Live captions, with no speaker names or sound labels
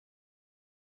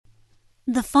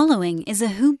The following is a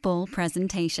Hoop Ball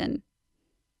presentation.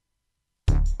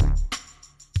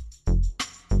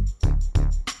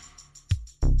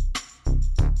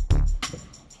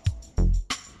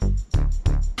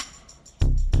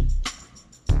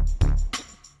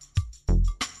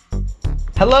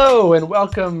 Hello and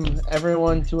welcome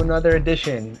everyone to another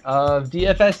edition of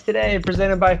DFS Today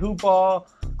presented by Hoop Ball.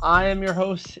 I am your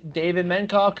host David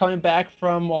Menkoff, coming back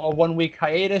from a 1-week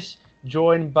hiatus,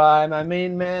 joined by my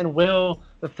main man Will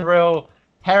the Thrill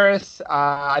Harris.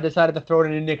 I decided to throw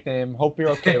in a new nickname. Hope you're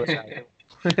okay with that.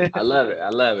 I love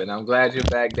it. I'm glad you're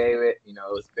back, David. You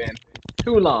know, it's been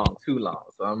too long.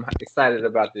 So I'm excited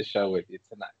about this show with you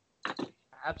tonight.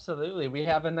 Absolutely. We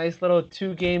have a nice little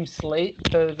 2-game slate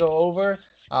to go over.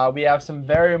 We have some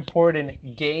very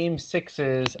important game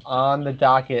sixes on the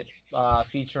docket,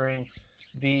 featuring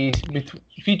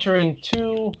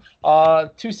two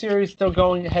series still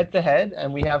going head to head,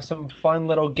 and we have some fun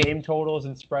little game totals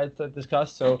and spreads to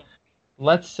discuss. So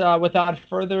let's, without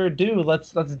further ado,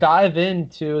 let's dive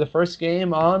into the first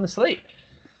game on the slate.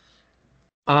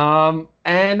 And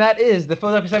that is the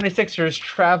Philadelphia 76ers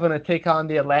traveling to take on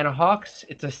the Atlanta Hawks.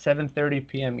 It's a 7:30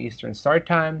 p.m. Eastern start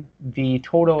time. The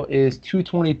total is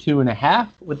 222.5,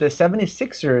 with the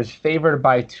 76ers favored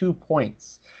by 2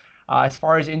 points. As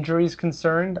far as injuries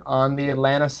concerned, on the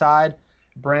Atlanta side,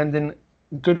 Brandon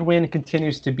Goodwin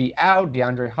continues to be out.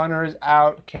 DeAndre Hunter is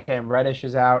out. Cam Reddish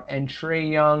is out. And Trae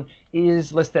Young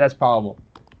is listed as probable.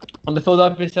 On the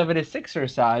Philadelphia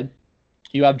 76ers side,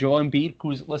 you have Joel Embiid,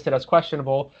 who's listed as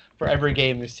questionable for every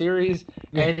game in the series,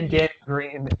 and Danny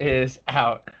Green is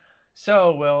out.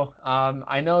 So, Will,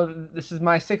 I know this is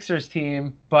my Sixers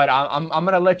team, but I'm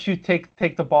going to let you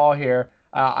take the ball here.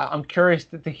 I'm curious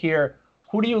to hear,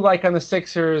 who do you like on the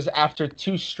Sixers after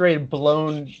 2 straight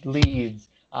blown leads,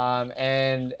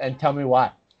 and tell me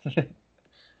why.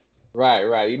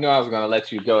 Right. You know I was going to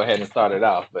let you go ahead and start it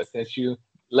off, but since you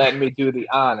let me do the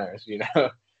honors, you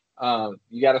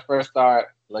got to first start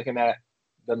looking at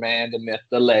the man, the myth,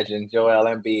 the legend, Joel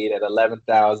Embiid at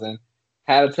 11,000.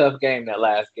 Had a tough game that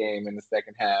last game in the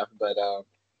second half, but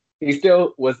he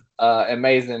still was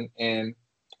amazing in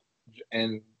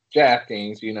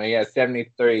DraftKings. He had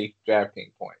 73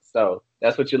 DraftKings points. So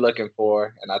that's what you're looking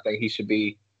for, and I think he should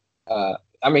be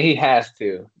he has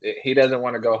to. He doesn't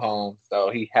want to go home,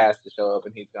 so he has to show up,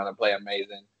 and he's going to play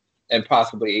amazing and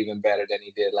possibly even better than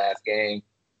he did last game.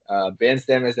 Ben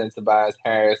Simmons and Tobias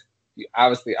Harris,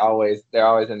 they're always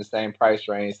in the same price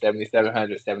range,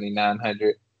 7,700,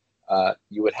 7,900.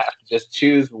 You would have to just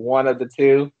choose one of the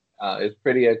two. It's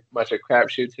pretty much a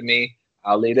crapshoot to me.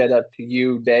 I'll leave that up to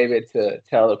you, David, to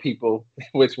tell the people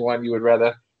which one you would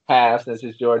rather have since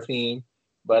it's your team.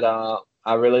 But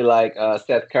I really like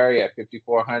Seth Curry at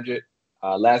 5,400.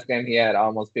 Last game he had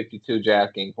almost 52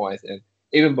 DraftKings points, and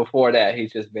even before that,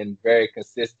 he's just been very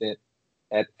consistent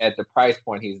at the price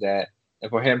point he's at. And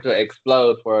for him to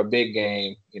explode for a big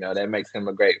game, that makes him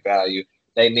a great value.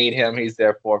 They need him. He's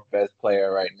their 4th best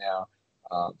player right now.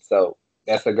 So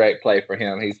that's a great play for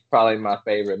him. He's probably my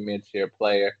favorite mid-tier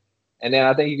player. And then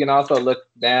I think you can also look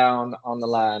down on the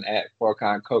line at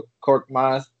Furkan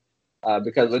Korkmaz,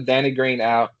 because with Danny Green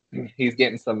out, he's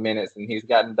getting some minutes, and he's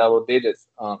gotten double digits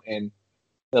in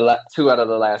the 2 out of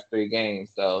the last 3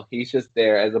 games. So he's just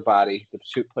there as a body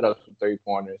to put up some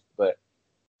 3-pointers. But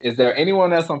is there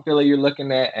anyone else on Philly you're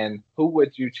looking at, and who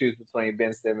would you choose between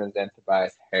Ben Simmons and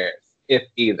Tobias Harris, if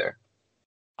either?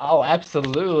 Oh,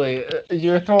 absolutely.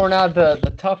 You're throwing out the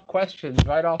tough questions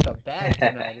right off the bat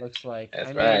tonight, it looks like.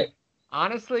 That's right.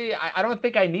 Honestly, I don't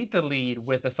think I need to lead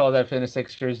with the Philadelphia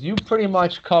Sixers. You pretty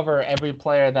much cover every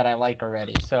player that I like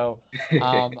already. So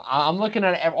I'm looking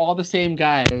at all the same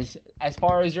guys. As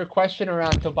far as your question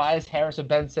around Tobias Harris or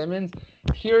Ben Simmons,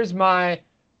 here's my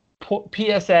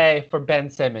PSA for Ben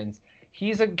Simmons.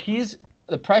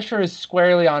 The pressure is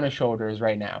squarely on his shoulders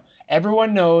right now.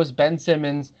 Everyone knows Ben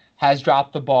Simmons has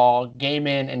dropped the ball game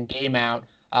in and game out,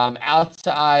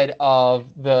 outside of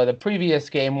the previous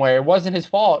game where it wasn't his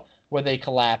fault where they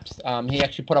collapsed. He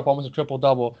actually put up almost a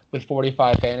triple-double with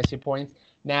 45 fantasy points.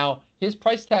 Now, his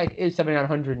price tag is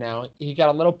 $7,900 now. He got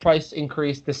a little price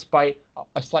increase despite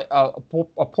a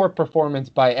poor performance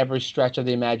by every stretch of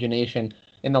the imagination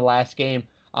in the last game.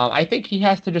 I think he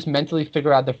has to just mentally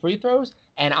figure out the free throws,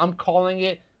 and I'm calling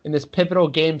it in this pivotal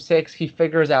Game 6. He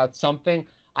figures out something.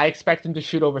 I expect him to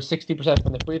shoot over 60%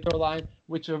 from the free throw line,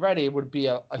 which already would be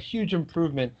a huge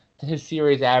improvement to his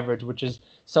series average, which is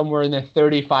somewhere in the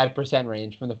 35%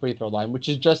 range from the free throw line, which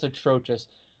is just atrocious.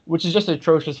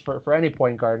 For any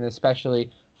point guard, and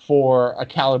especially for a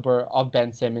caliber of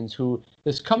Ben Simmons, who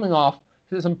is coming off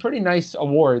some pretty nice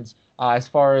awards as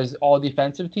far as all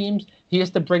defensive teams. He has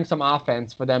to bring some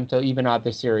offense for them to even out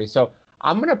the series. So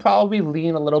I'm going to probably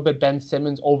lean a little bit Ben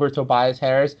Simmons over Tobias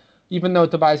Harris, even though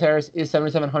Tobias Harris is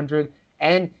 7,700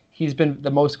 and he's been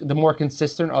the more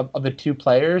consistent of the two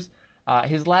players.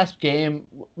 His last game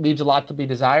leaves a lot to be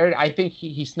desired. I think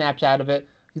he snaps out of it.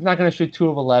 He's not going to shoot 2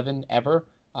 of 11 ever.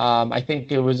 I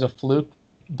think it was a fluke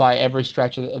by every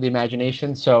stretch of the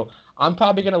imagination. So I'm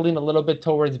probably going to lean a little bit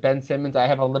towards Ben Simmons. I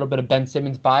have a little bit of Ben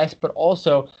Simmons bias, but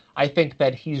also I think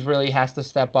that he really has to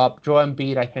step up. Joel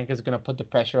Embiid, I think, is going to put the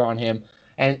pressure on him,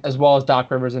 and as well as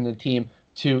Doc Rivers and the team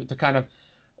to kind of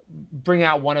bring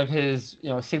out one of his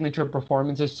signature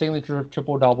performances, signature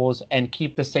triple doubles, and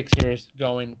keep the Sixers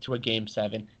going to a Game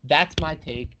 7. That's my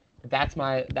take. That's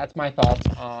my thoughts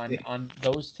on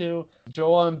those two.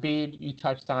 Joel Embiid, you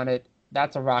touched on it.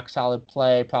 That's a rock solid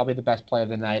play, probably the best play of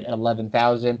the night at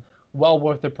 11,000. Well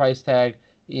worth the price tag.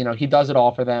 He does it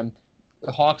all for them.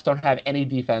 The Hawks don't have any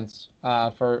defense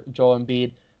for Joel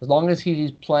Embiid. As long as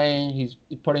he's playing, he's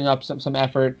putting up some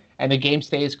effort, and the game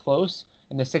stays close,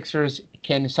 and the Sixers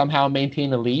can somehow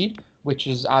maintain a lead, which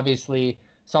is obviously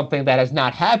something that has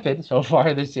not happened so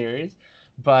far this series.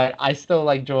 But I still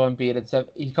like Joel Embiid.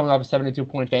 He's coming off a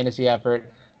 72-point fantasy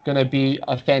effort. Going to be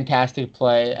a fantastic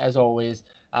play, as always.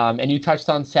 And you touched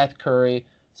on Seth Curry.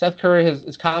 Seth Curry,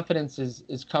 his confidence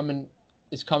is coming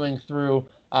through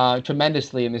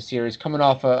tremendously in this series, coming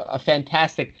off a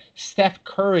fantastic Steph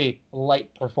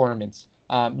Curry-light performance,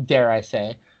 dare I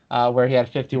say, where he had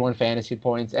 51 fantasy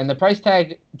points. And the price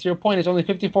tag, to your point, is only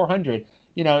 5,400.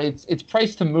 It's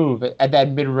priced to move at that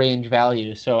mid-range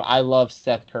value. So I love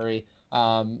Seth Curry.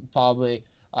 Probably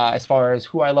as far as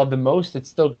who I love the most, it's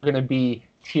still going to be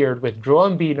tiered with Joel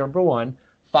Embiid, number 1,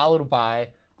 followed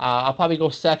by I'll probably go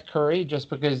Seth Curry just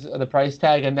because of the price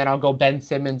tag, and then I'll go Ben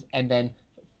Simmons, and then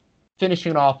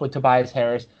finishing it off with Tobias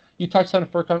Harris. You touched on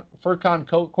Furkan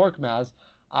Korkmaz.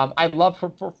 I love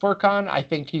Furkan. I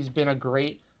think he's been a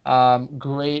great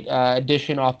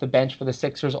addition off the bench for the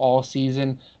Sixers all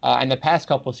season, and the past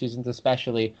couple of seasons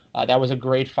especially. That was a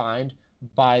great find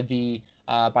by the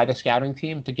scouting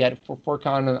team to get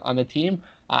Furkan on the team.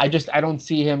 I don't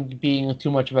see him being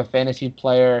too much of a fantasy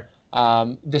player,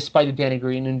 despite the Danny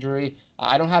Green injury.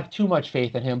 I don't have too much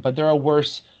faith in him, but there are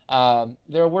worse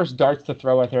darts to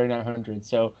throw at 3,900.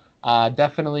 So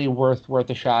definitely worth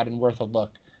a shot and worth a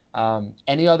look.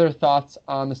 Any other thoughts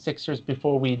on the Sixers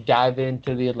before we dive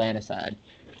into the Atlanta side?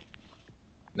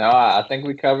 No, I think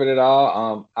we covered it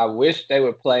all. I wish they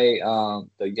would play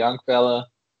the young fella.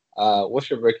 What's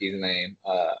your rookie's name?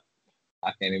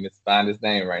 I can't even find his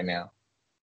name right now.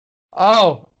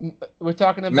 Oh, we're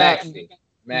talking about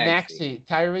Maxey.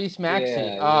 Tyrese Maxey.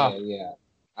 Yeah.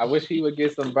 I wish he would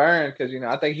get some burn because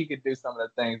I think he could do some of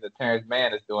the things that Terrence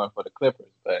Mann is doing for the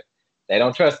Clippers, but they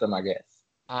don't trust him, I guess.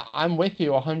 I'm with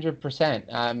you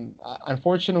 100%.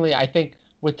 Unfortunately, I think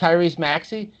with Tyrese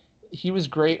Maxey, he was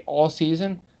great all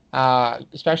season,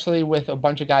 especially with a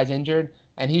bunch of guys injured,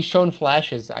 and he's shown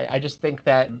flashes. I just think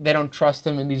that they don't trust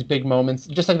him in these big moments,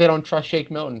 just like they don't trust Shake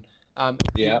Milton.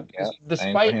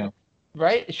 Despite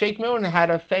right, Shake Milton had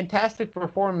a fantastic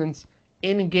performance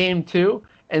in Game 2,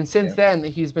 and since then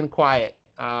he's been quiet.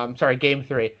 Game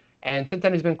 3. And since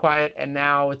then he's been quiet, and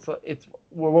now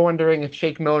we're wondering if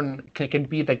Shake Milton can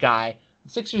be the guy.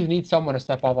 The Sixers need someone to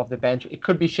step off the bench. It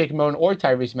could be Shake Milton or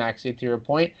Tyrese Maxey, to your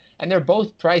point, and they're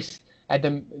both priced at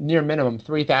the near minimum,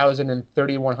 3,000 and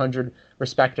 3,100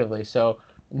 respectively. So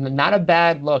not a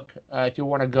bad look if you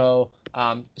want to go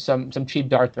some cheap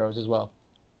dart throws as well.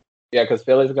 Yeah, because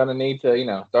Philly's going to need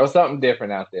to throw something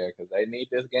different out there because they need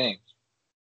this game.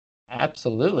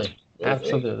 Absolutely.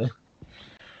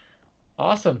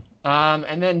 Awesome.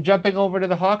 And then jumping over to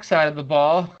the Hawks side of the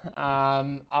ball,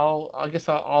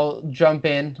 I'll jump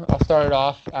in. I'll start it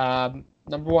off.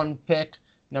 Number 1 pick,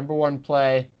 number 1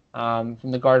 play from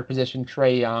the guard position,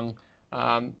 Trae Young.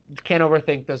 Can't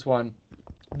overthink this one.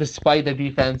 Despite the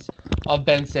defense of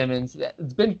Ben Simmons,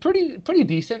 it's been pretty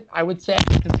decent, I would say,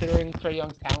 considering Trae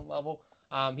Young's talent level.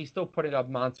 He's still putting up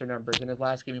monster numbers. In his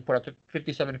last game, he put up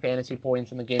 57 fantasy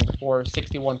points. In the game before,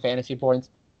 61 fantasy points.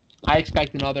 I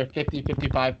expect another 50,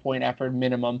 55-point effort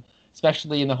minimum,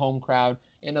 especially in the home crowd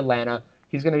in Atlanta.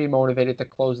 He's going to be motivated to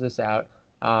close this out.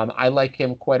 I like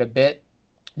him quite a bit.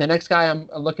 The next guy I'm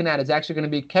looking at is actually going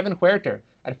to be Kevin Huerter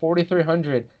at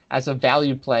 4,300 as a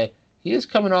value play. He is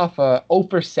coming off 0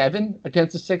 for 7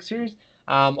 against the Sixers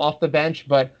off the bench,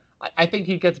 but I think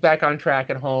he gets back on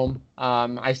track at home.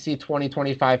 I see 20,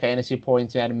 25 fantasy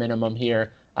points at a minimum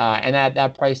here. And at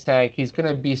that price tag, he's going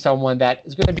to be someone that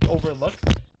is going to be overlooked.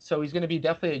 So he's going to be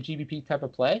definitely a GBP type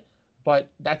of play.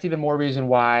 But that's even more reason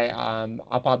why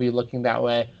I'll probably be looking that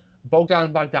way.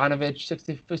 Bogdanovich,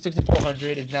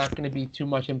 6,400 is not going to be too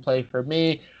much in play for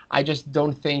me. I just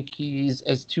don't think he's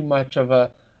as too much of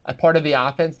a part of the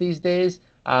offense these days.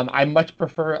 I much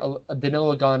prefer a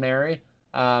Danilo Gallinari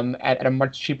at a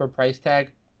much cheaper price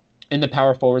tag in the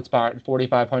power forward spot at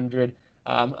 4,500.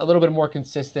 A little bit more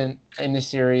consistent in the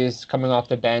series coming off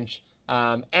the bench,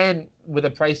 and with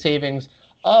a price savings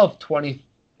of $100,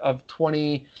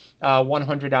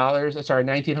 sorry,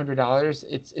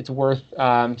 $1,900. It's worth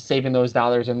saving those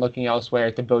dollars and looking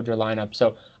elsewhere to build your lineup.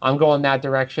 So I'm going that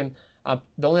direction. The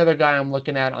only other guy I'm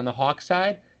looking at on the Hawks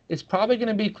side is probably going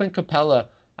to be Clint Capella.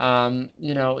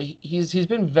 He's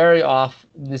been very off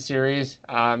this series.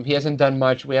 He hasn't done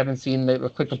much. We haven't seen the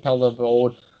Clint Capella of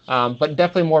old, but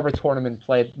definitely more of a tournament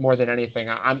play more than anything.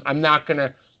 I'm not going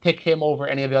to pick him over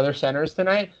any of the other centers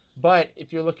tonight. But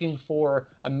if you're looking for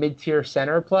a mid-tier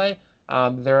center play,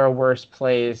 there are worse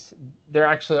plays. There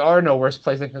actually are no worse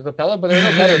plays than Clint Capella, but there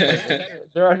are no better plays.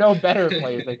 There are no better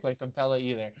plays than Clint Capella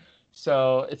either.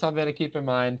 So it's something to keep in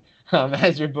mind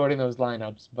as you're building those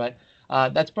lineups. But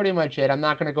that's pretty much it. I'm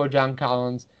not going to go John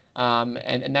Collins,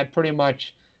 and that pretty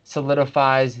much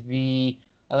solidifies the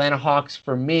Atlanta Hawks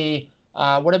for me.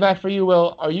 What about for you,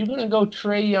 Will? Are you going to go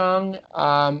Trae Young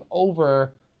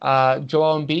over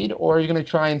Joel Embiid, or are you going to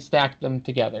try and stack them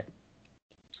together?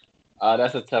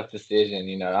 That's a tough decision.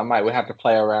 We have to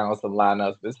play around with some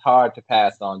lineups. It's hard to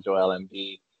pass on Joel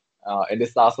Embiid. And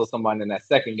it's also someone in that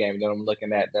second game that I'm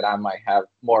looking at that I might have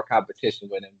more competition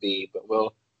with Embiid, but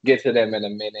we'll get to them in a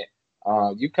minute.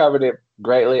 You covered it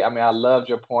greatly. I mean, I loved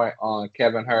your point on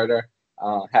Kevin Huerter.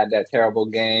 Had that terrible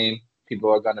game. People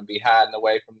are going to be hiding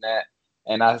away from that.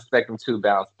 And I expect him to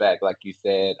bounce back, like you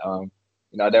said.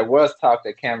 There was talk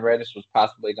that Cam Reddish was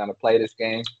possibly going to play this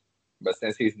game. But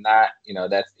since he's not,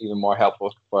 that's even more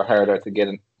helpful for Huerter to get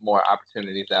more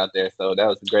opportunities out there. So that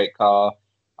was a great call.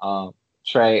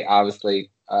 Trae,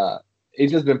 obviously,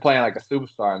 he's just been playing like a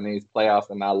superstar in these playoffs,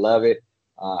 and I love it.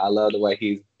 I love the way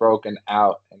he's broken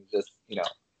out and just,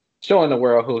 showing the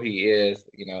world who he is,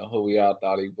 who we all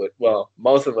thought he would. Well,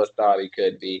 most of us thought he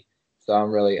could be. So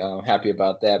I'm really happy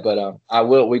about that. But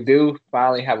we do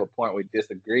finally have a point we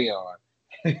disagree on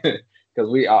because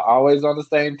we are always on the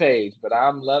same page. But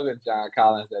I'm loving John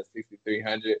Collins at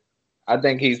 6,300. I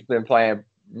think he's been playing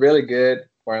really good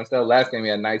for himself. Last game he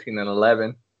had 19 and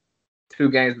 11. 2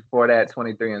 games before that,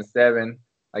 23 and 7.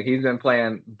 Like, he's been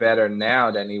playing better now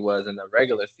than he was in the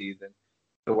regular season,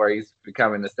 to where he's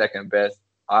becoming the second best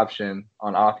option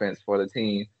on offense for the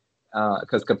team.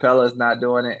 Because Capella's not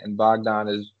doing it, and Bogdan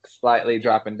is slightly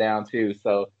dropping down too.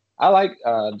 So I like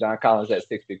John Collins at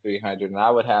 6,300, and I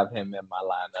would have him in my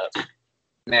lineup.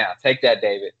 Now, take that,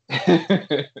 David.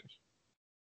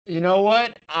 You know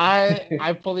what?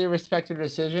 I fully respect your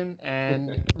decision,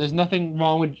 and there's nothing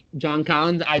wrong with John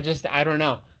Collins. I don't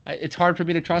know. It's hard for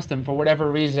me to trust him for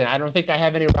whatever reason. I don't think I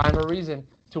have any rhyme or reason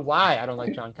to why I don't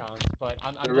like John Collins. But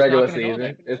I'm the regular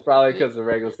season. It's probably because the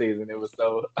regular season it was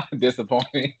so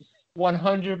disappointing.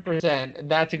 100%.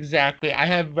 That's exactly. I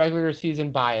have regular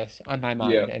season bias on my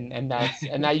mind, and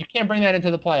now you can't bring that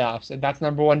into the playoffs. And that's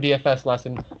number one DFS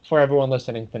lesson for everyone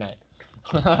listening tonight.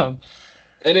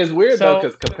 It is weird though,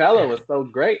 because Capella was so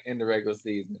great in the regular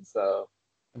season. So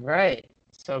right.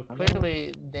 So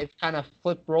clearly they've kind of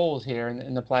flipped roles here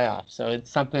in the playoffs. So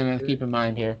it's something to keep in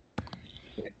mind here.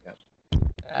 Yeah.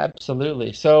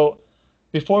 Absolutely. So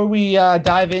before we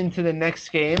dive into the next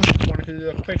game, I wanted to do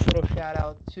a quick little shout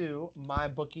out to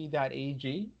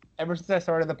mybookie.ag. Ever since I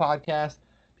started the podcast,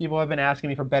 people have been asking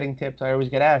me for betting tips. I always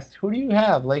get asked, who do you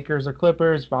have, Lakers or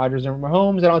Clippers, Rodgers or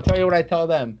Mahomes? And I'll tell you what I tell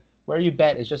them. Where you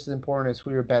bet is just as important as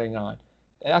who you're betting on.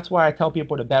 And that's why I tell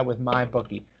people to bet with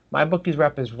MyBookie. MyBookie's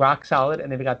rep is rock solid,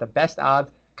 and they've got the best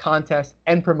odds, contests,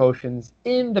 and promotions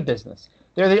in the business.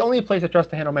 They're the only place I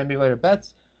trust to handle my big-later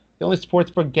bets. The only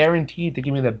sportsbook guaranteed to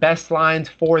give me the best lines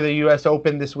for the U.S.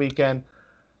 Open this weekend.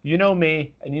 You know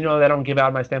me, and you know that I don't give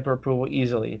out my stamp of approval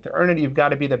easily. To earn it, you've got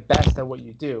to be the best at what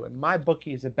you do. And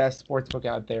MyBookie is the best sportsbook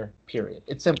out there, period.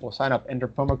 It's simple. Sign up, enter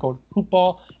promo code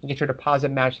HOOPBALL, and get your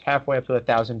deposit matched halfway up to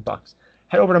 $1,000.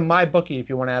 Head over to MyBookie if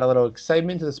you want to add a little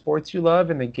excitement to the sports you love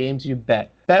and the games you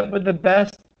bet. Bet with the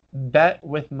best. Bet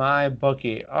with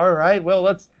MyBookie. All right, well,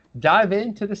 let's dive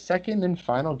into the second and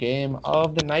final game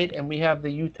of the night, and we have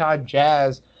the Utah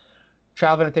Jazz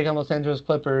traveling to take on Los Angeles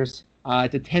Clippers.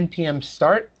 It's a 10 p.m.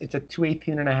 start. It's a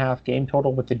 218.5 game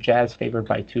total with the Jazz favored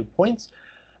by 2 points.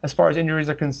 As far as injuries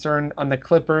are concerned on the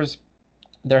Clippers,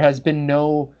 there has been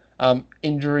no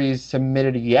injuries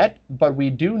submitted yet, but we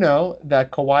do know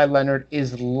that Kawhi Leonard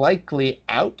is likely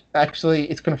out. Actually,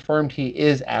 it's confirmed he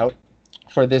is out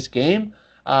for this game.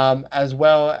 As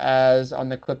well as on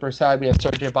the Clippers side, we have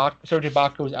Serge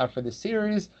Ibaka is out for the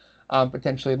series,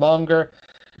 potentially longer.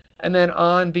 And then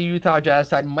on the Utah Jazz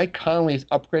side, Mike Conley is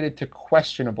upgraded to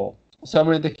questionable.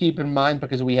 Someone to keep in mind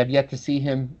because we have yet to see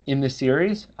him in the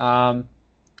series. And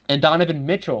Donovan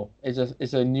Mitchell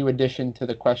is a new addition to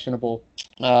the questionable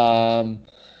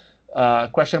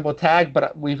tag,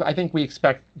 but I think we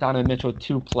expect Donovan Mitchell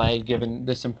to play given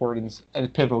this importance in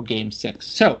pivotal Game 6.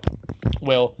 So,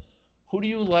 Will, who do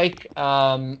you like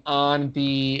on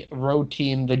the road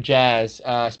team, the Jazz,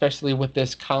 especially with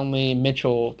this Conley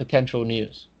Mitchell potential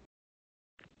news?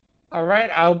 All right,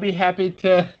 I'll be happy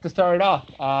to start it off.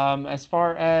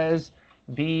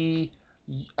 The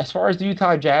as far as the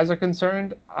Utah Jazz are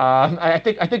concerned, I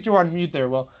think you're on mute there,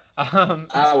 Will. As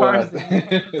I far was. as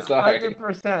the Sorry.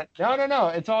 100%. No,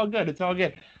 it's all good. It's all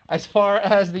good. As far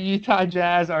as the Utah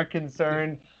Jazz are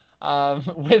concerned,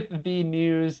 with the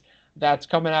news that's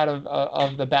coming out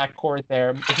of the backcourt there,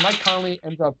 if Mike Conley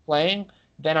ends up playing,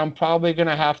 then I'm probably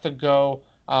gonna have to go.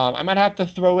 I might have to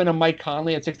throw in a Mike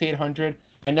Conley at 6,800.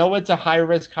 I know it's a high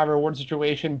risk, high reward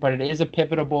situation, but it is a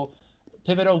pivotal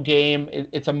game.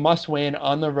 It's a must win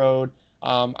on the road.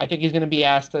 I think he's going to be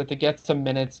asked to get some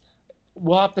minutes.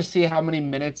 We'll have to see how many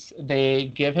minutes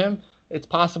they give him. It's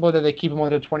possible that they keep him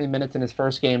under 20 minutes in his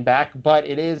first game back, but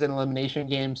it is an elimination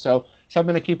game, so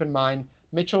something to keep in mind.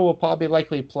 Mitchell will probably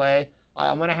likely play.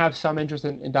 I'm going to have some interest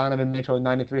in Donovan Mitchell at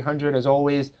 9,300 as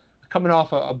always. Coming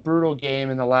off a brutal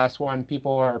game in the last one,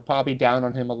 people are probably down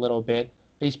on him a little bit.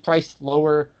 He's priced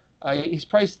lower. He's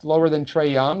priced lower than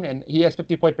Trae Young, and he has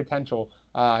 50-point potential,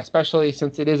 especially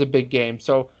since it is a big game.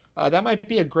 So that might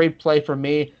be a great play for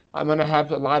me. I'm going to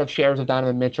have a lot of shares of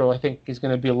Donovan Mitchell. I think he's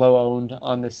going to be low owned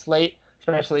on the slate,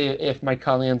 especially if Mike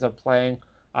Conley ends up playing.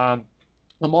 I'm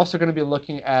also going to be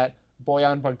looking at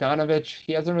Bojan Bogdanovic.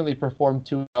 He hasn't really performed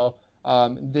too well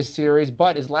this series,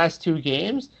 but his last two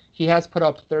games, he has put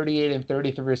up 38 and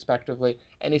 33 respectively,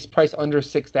 and he's priced under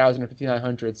 6,000 or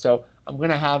 5,900. So I'm going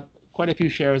to have quite a few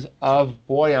shares of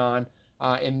Bojan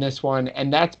in this one,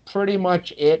 and that's pretty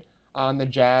much it on the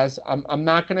Jazz. I'm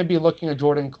not going to be looking at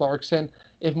Jordan Clarkson.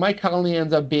 If Mike Conley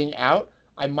ends up being out,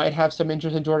 I might have some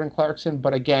interest in Jordan Clarkson,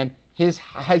 but again, his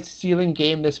ceiling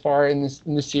game this far in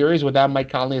the series without Mike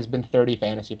Conley has been 30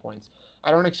 fantasy points.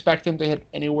 I don't expect him to hit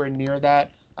anywhere near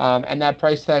that, and that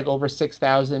price tag over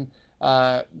 6,000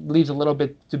 leaves a little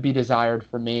bit to be desired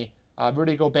for me.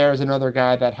 Rudy Gobert is another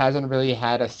guy that hasn't really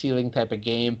had a ceiling type of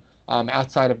game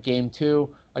outside of Game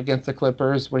 2 against the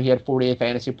Clippers where he had 48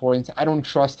 fantasy points. I don't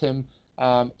trust him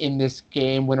in this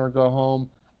game, win or go home.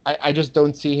 I just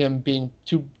don't see him being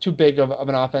too big of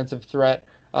an offensive threat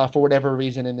for whatever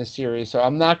reason in this series. So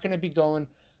I'm not going to be going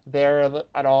there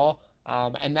at all.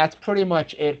 And that's pretty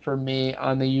much it for me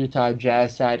on the Utah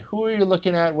Jazz side. Who are you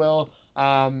looking at, Will?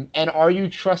 And are you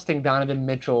trusting Donovan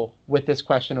Mitchell with this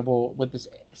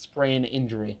sprain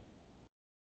injury?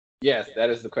 Yes, that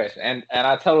is the question. And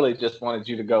I totally just wanted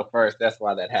you to go first. That's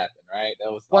why that happened, right?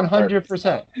 That was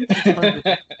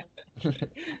 100%.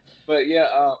 But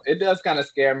yeah, it does kind of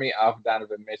scare me off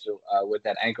Donovan Mitchell with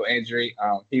that ankle injury.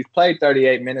 He's played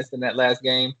 38 minutes in that last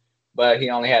game, but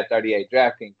he only had 38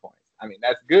 DraftKings points. I mean,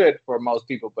 that's good for most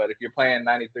people, but if you're playing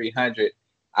 9,300,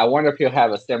 I wonder if he'll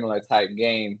have a similar type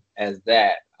game as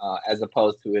that, as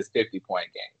opposed to his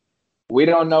 50-point game. We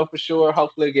don't know for sure.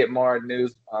 Hopefully get more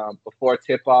news before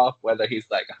tip-off, whether he's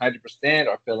like 100%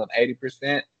 or feeling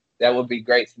 80%. That would be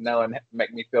great to know and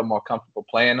make me feel more comfortable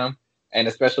playing him. And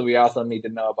especially we also need to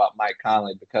know about Mike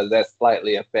Conley because that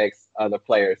slightly affects other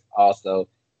players also.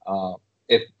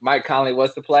 If Mike Conley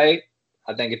was to play,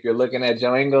 I think if you're looking at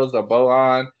Joe Ingles or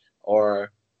Bojan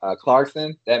or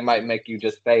Clarkson, that might make you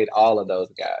just fade all of those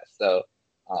guys. So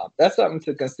that's something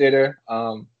to consider.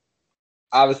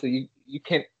 Obviously,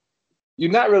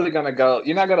 you're not going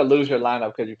to lose your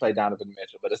lineup because you play Donovan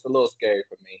Mitchell, but it's a little scary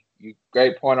for me.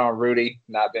 Great point on Rudy,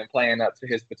 not been playing up to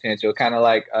his potential, kind of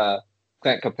like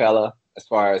Clint Capella as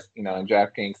far as, in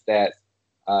DraftKings stats.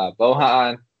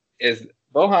 Bojan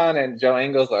and Joe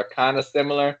Ingles are kind of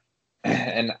similar,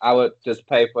 and I would just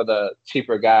pay for the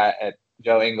cheaper guy at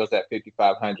Joe Ingles at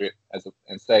 $5,500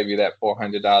 and save you that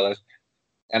 $400.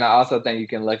 And I also think you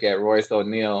can look at Royce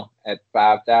O'Neal at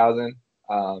 $5,000.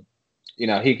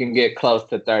 He can get close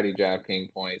to 30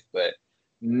 DraftKings points, but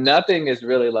nothing is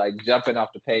really like jumping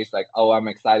off the page like, oh, I'm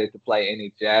excited to play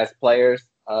any Jazz players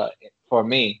for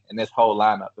me in this whole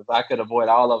lineup. If I could avoid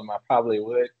all of them, I probably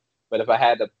would. But if I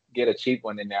had to get a cheap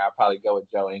one in there, I'd probably go with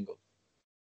Joe Ingles.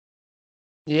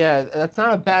 Yeah, that's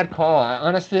not a bad call.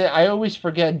 Honestly, I always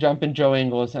forget jumping Joe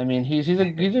Ingles. I mean, he's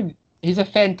a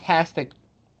fantastic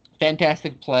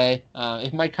fantastic play.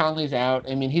 If Mike Conley's out,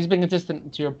 I mean, he's been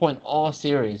consistent, to your point, all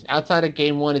series. Outside of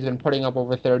game one, he's been putting up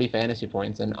over 30 fantasy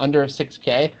points. And under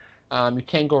 6K, you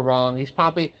can't go wrong. He's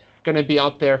probably going to be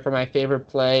up there for my favorite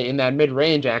play in that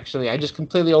mid-range, actually. I just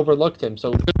completely overlooked him.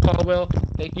 So good call, Will.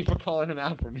 Thank you for calling him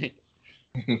out for me.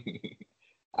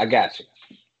 I got you.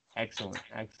 Excellent.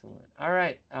 All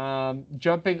right.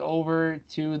 Jumping over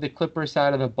to the Clippers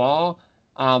side of the ball.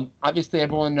 Obviously,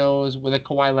 everyone knows with the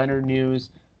Kawhi Leonard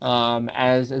news,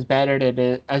 as bad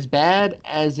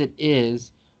as it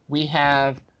is, we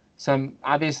have some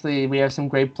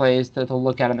great plays to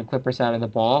look at on the Clippers side of the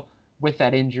ball with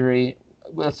that injury.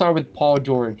 Let's start with Paul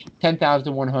George,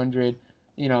 10,100.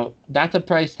 That's a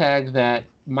price tag that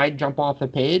might jump off the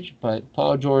page, but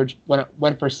Paul George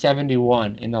went for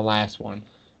 71 in the last one.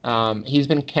 He's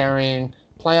been carrying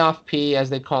playoff P, as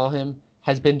they call him,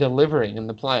 has been delivering in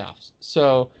the playoffs.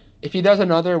 So if he does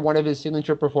another one of his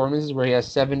signature performances where he has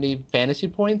 70 fantasy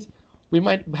points, we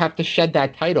might have to shed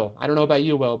that title. I don't know about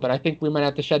you, Will, but I think we might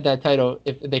have to shed that title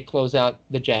if they close out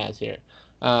the Jazz here.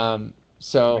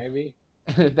 So maybe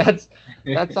that's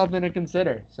something to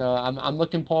consider. So I'm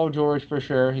looking Paul George for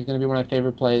sure. He's going to be one of my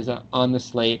favorite plays on the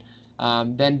slate.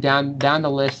 Then down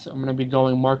the list, I'm going to be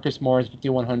going Marcus Morris,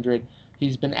 5,100.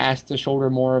 He's been asked to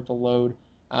shoulder more of the load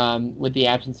with the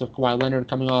absence of Kawhi Leonard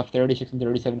coming off 36 and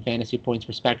 37 fantasy points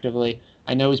respectively.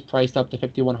 I know he's priced up to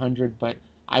 5,100, but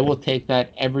I will take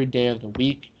that every day of the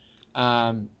week.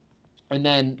 And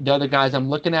then the other guys I'm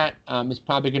looking at is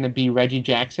probably going to be Reggie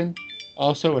Jackson,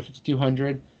 also at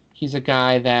 5,200. He's a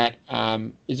guy that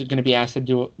is going to be asked to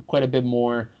do quite a bit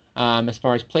more as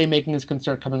far as playmaking is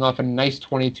concerned, coming off a nice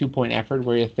 22-point effort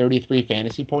where he had 33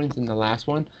 fantasy points in the last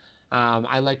one.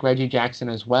 I like Reggie Jackson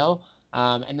as well.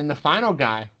 And then the final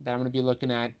guy that I'm going to be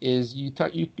looking at is, you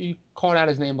called out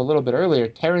his name a little bit earlier,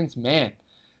 Terrence Mann.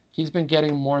 He's been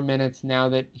getting more minutes now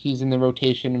that he's in the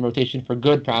rotation for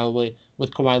good probably,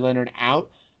 with Kawhi Leonard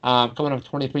out. Coming off a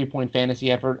 23-point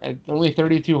fantasy effort at only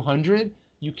 3,200,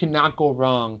 you cannot go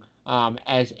wrong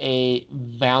as a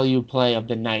value play of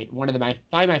the night.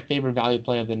 Probably my favorite value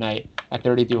play of the night at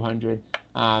 3,200.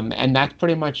 And that's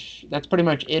pretty much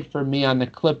it for me on the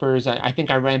Clippers. I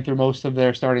think I ran through most of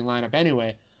their starting lineup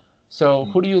anyway. So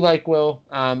who do you like, Will?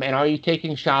 And are you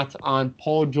taking shots on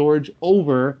Paul George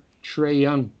over Trae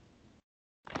Young?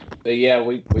 But yeah,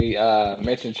 we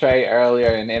mentioned Trey earlier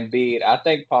and Embiid. I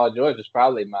think Paul George is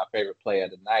probably my favorite player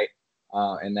of the night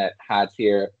in that high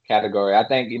tier category. I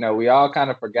think, we all kind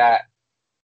of forgot,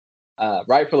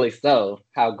 rightfully so,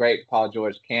 how great Paul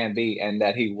George can be and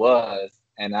that he was.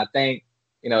 And I think,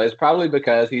 it's probably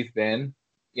because he's been,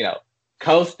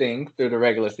 coasting through the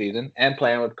regular season and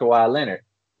playing with Kawhi Leonard.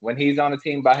 When he's on a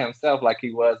team by himself, like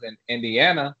he was in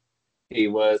Indiana, he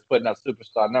was putting up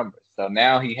superstar numbers. So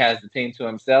now he has the team to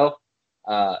himself.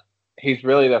 He's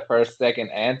really the first,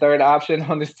 second, and third option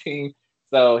on this team.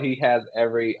 So he has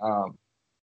every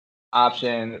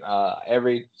option,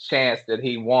 every chance that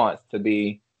he wants to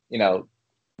be, the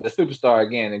superstar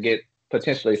again and get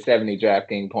potentially 70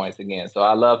 DraftKings points again. So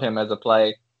I love him as a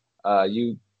play.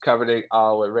 You covered it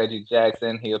all with Reggie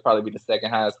Jackson. He'll probably be the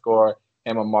second highest scorer,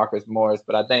 him or Marcus Morris.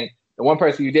 But I think the one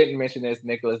person you didn't mention is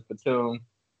Nicholas Batum.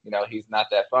 He's not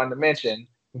that fun to mention,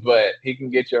 but he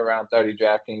can get you around 30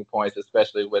 DraftKings points,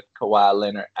 especially with Kawhi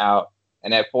Leonard out.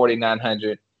 And at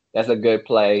 4,900, that's a good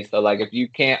play. So, if you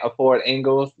can't afford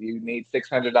Ingles, you need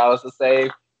 $600 to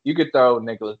save, you could throw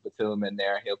Nicholas Batum in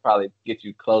there. He'll probably get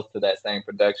you close to that same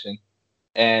production.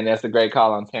 And that's a great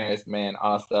call on Terrence Mann,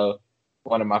 also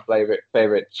one of my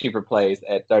favorite cheaper plays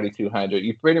at 3,200.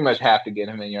 You pretty much have to get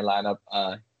him in your lineup.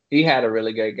 He had a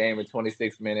really good game in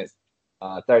 26 minutes,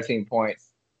 13 points.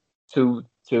 2,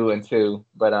 2, and 2,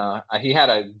 but he had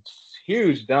a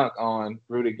huge dunk on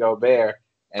Rudy Gobert,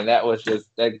 and that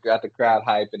got the crowd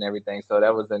hype and everything. So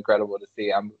that was incredible to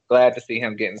see. I'm glad to see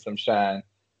him getting some shine,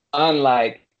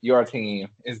 unlike your team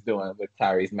is doing with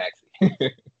Tyrese Maxey.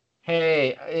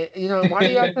 Hey, why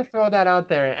do you have to throw that out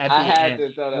there at the end? I had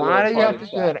to throw that. Why do you have to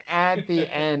do it at the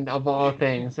end of all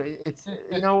things? It's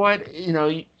what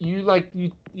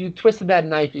you twisted that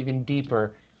knife even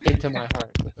deeper into my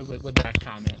heart with that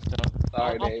comment. So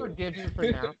sorry, I'll forgive you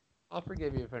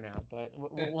for now. But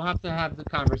we'll have to have the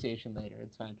conversation later.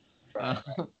 It's fine.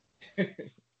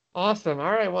 Awesome.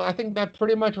 All right. Well, I think that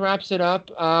pretty much wraps it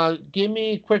up. Give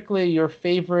me quickly your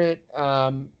favorite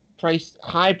high-priced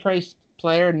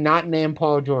player not named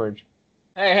Paul George.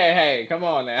 Hey, come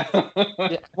on now.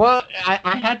 Yeah, well,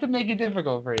 I had to make it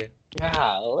difficult for you.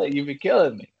 God, you be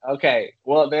killing me. Okay,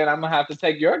 well then I'm gonna have to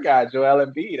take your guy, Joel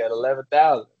Embiid, at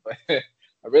 11,000. But I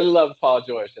really love Paul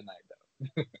George tonight,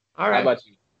 though. All right. How about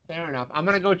you? Fair enough. I'm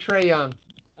gonna go Trae Young.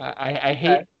 I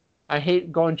hate I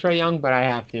hate going Trae Young, but I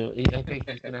have to. I think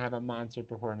he's going to have a monster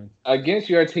performance. Against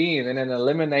your team in an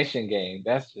elimination game.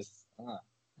 That's just,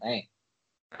 man.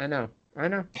 I know. I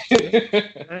know.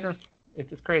 It's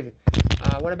just crazy.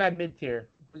 What about mid-tier?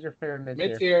 Who's your favorite mid-tier?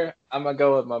 Mid-tier, I'm going to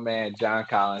go with my man, John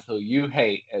Collins, who you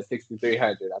hate at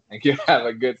 6,300. I think you'll have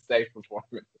a good safe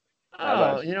performance.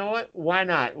 Oh, you know what? Why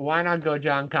not? Why not go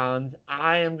John Collins?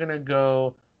 I am going to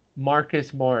go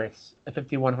Marcus Morris at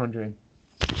 5,100.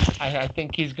 I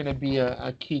think he's going to be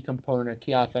a key component, a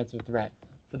key offensive threat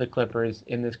for the Clippers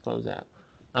in this closeout.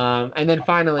 And then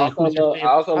finally, I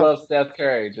also love Steph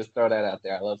Curry. Just throw that out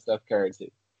there. I love Steph Curry too.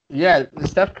 Yeah,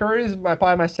 Steph Curry is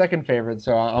probably my second favorite,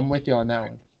 so I'm with you on that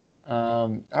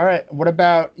one. All right, what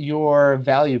about your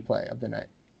value play of the night?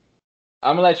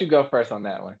 I'm going to let you go first on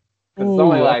that one. Because it's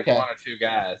only like one or two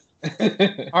guys.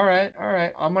 All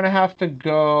right. I'm going to have to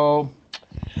go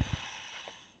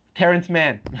Terrence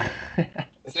Mann.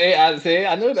 See,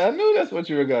 I knew that's what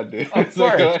you were going to do. Of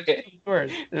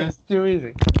course. It was too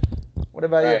easy. What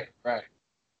about you? Right.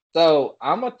 So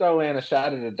I'm going to throw in a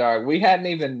shot in the dark. We hadn't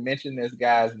even mentioned this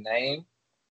guy's name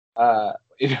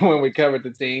even when we covered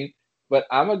the team. But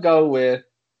I'm going to go with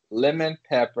Lemon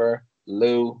Pepper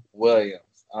Lou Williams.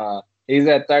 He's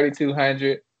at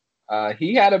 3,200.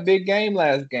 He had a big game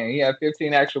last game. He had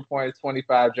 15 extra points,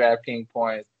 25 DraftKings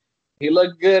points. He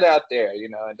looked good out there,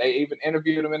 and they even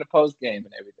interviewed him in the post game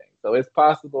and everything. So it's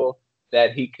possible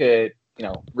that he could,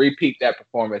 repeat that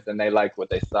performance, and they liked what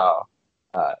they saw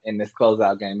in this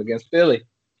closeout game against Philly.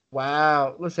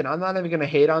 Wow. Listen, I'm not even going to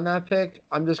hate on that pick.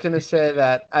 I'm just going to say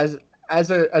that as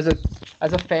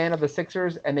a fan of the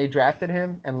Sixers, and they drafted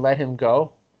him and let him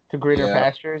go to greener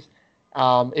pastures.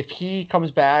 If he comes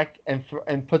back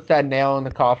and puts that nail in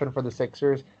the coffin for the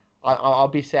Sixers, I'll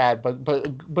be sad. But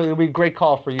it'll be a great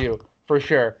call for you for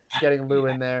sure. Getting Lou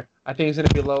in there, I think he's going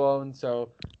to be low owned, so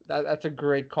that's a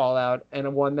great call out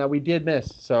and one that we did miss.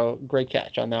 So great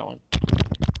catch on that one.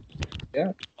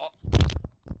 Yeah.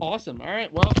 Awesome. All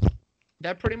right. Well,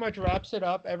 that pretty much wraps it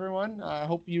up, everyone. I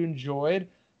hope you enjoyed,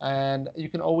 and you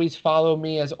can always follow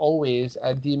me as always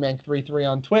at dmank33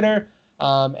 on Twitter,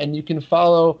 and you can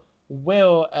follow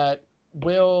Will at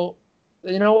Will.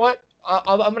 You know what?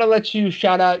 I'm going to let you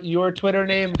shout out your Twitter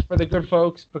name for the good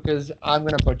folks because I'm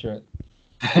going to butcher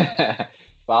it.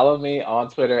 Follow me on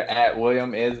Twitter at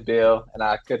WilliamIsBill, and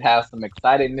I could have some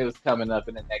exciting news coming up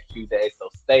in the next few days, so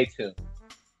stay tuned.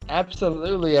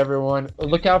 Absolutely, everyone.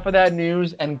 Look out for that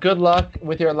news, and good luck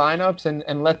with your lineups,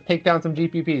 and let's take down some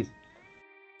GPPs.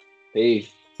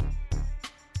 Peace.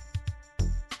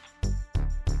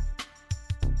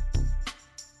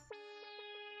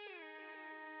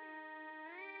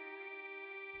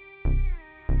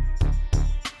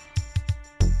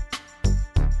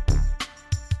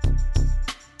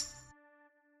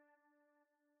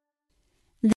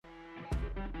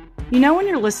 You know when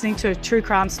you're listening to a true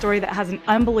crime story that has an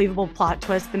unbelievable plot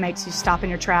twist that makes you stop in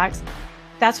your tracks?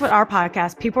 That's what our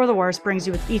podcast, People Are the Worst, brings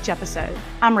you with each episode.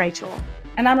 I'm Rachel.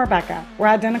 And I'm Rebecca. We're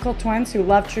identical twins who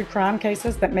love true crime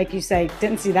cases that make you say,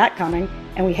 didn't see that coming,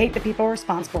 and we hate the people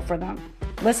responsible for them.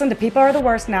 Listen to People Are the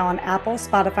Worst now on Apple,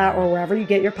 Spotify, or wherever you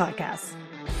get your podcasts.